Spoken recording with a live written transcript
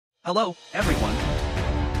Hello, everyone.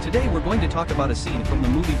 Today we're going to talk about a scene from the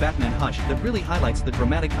movie Batman Hush that really highlights the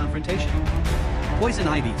dramatic confrontation. Poison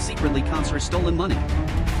Ivy secretly counts her stolen money.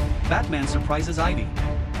 Batman surprises Ivy.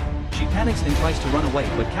 She panics and tries to run away,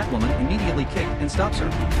 but Catwoman immediately kicks and stops her.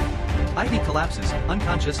 Ivy collapses,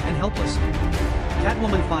 unconscious and helpless.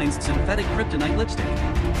 Catwoman finds synthetic kryptonite lipstick.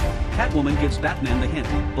 Catwoman gives Batman the hint,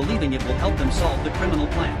 believing it will help them solve the criminal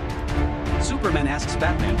plan. Superman asks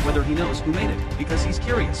Batman whether he knows who made it, because he's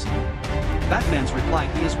curious. Batman's reply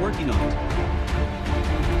he is working on it.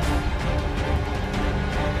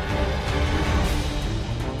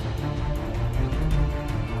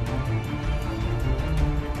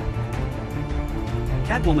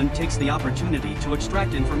 Catwoman takes the opportunity to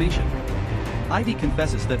extract information. Ivy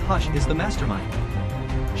confesses that Hush is the mastermind.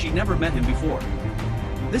 She never met him before.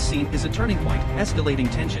 This scene is a turning point, escalating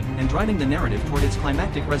tension and driving the narrative toward its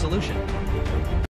climactic resolution.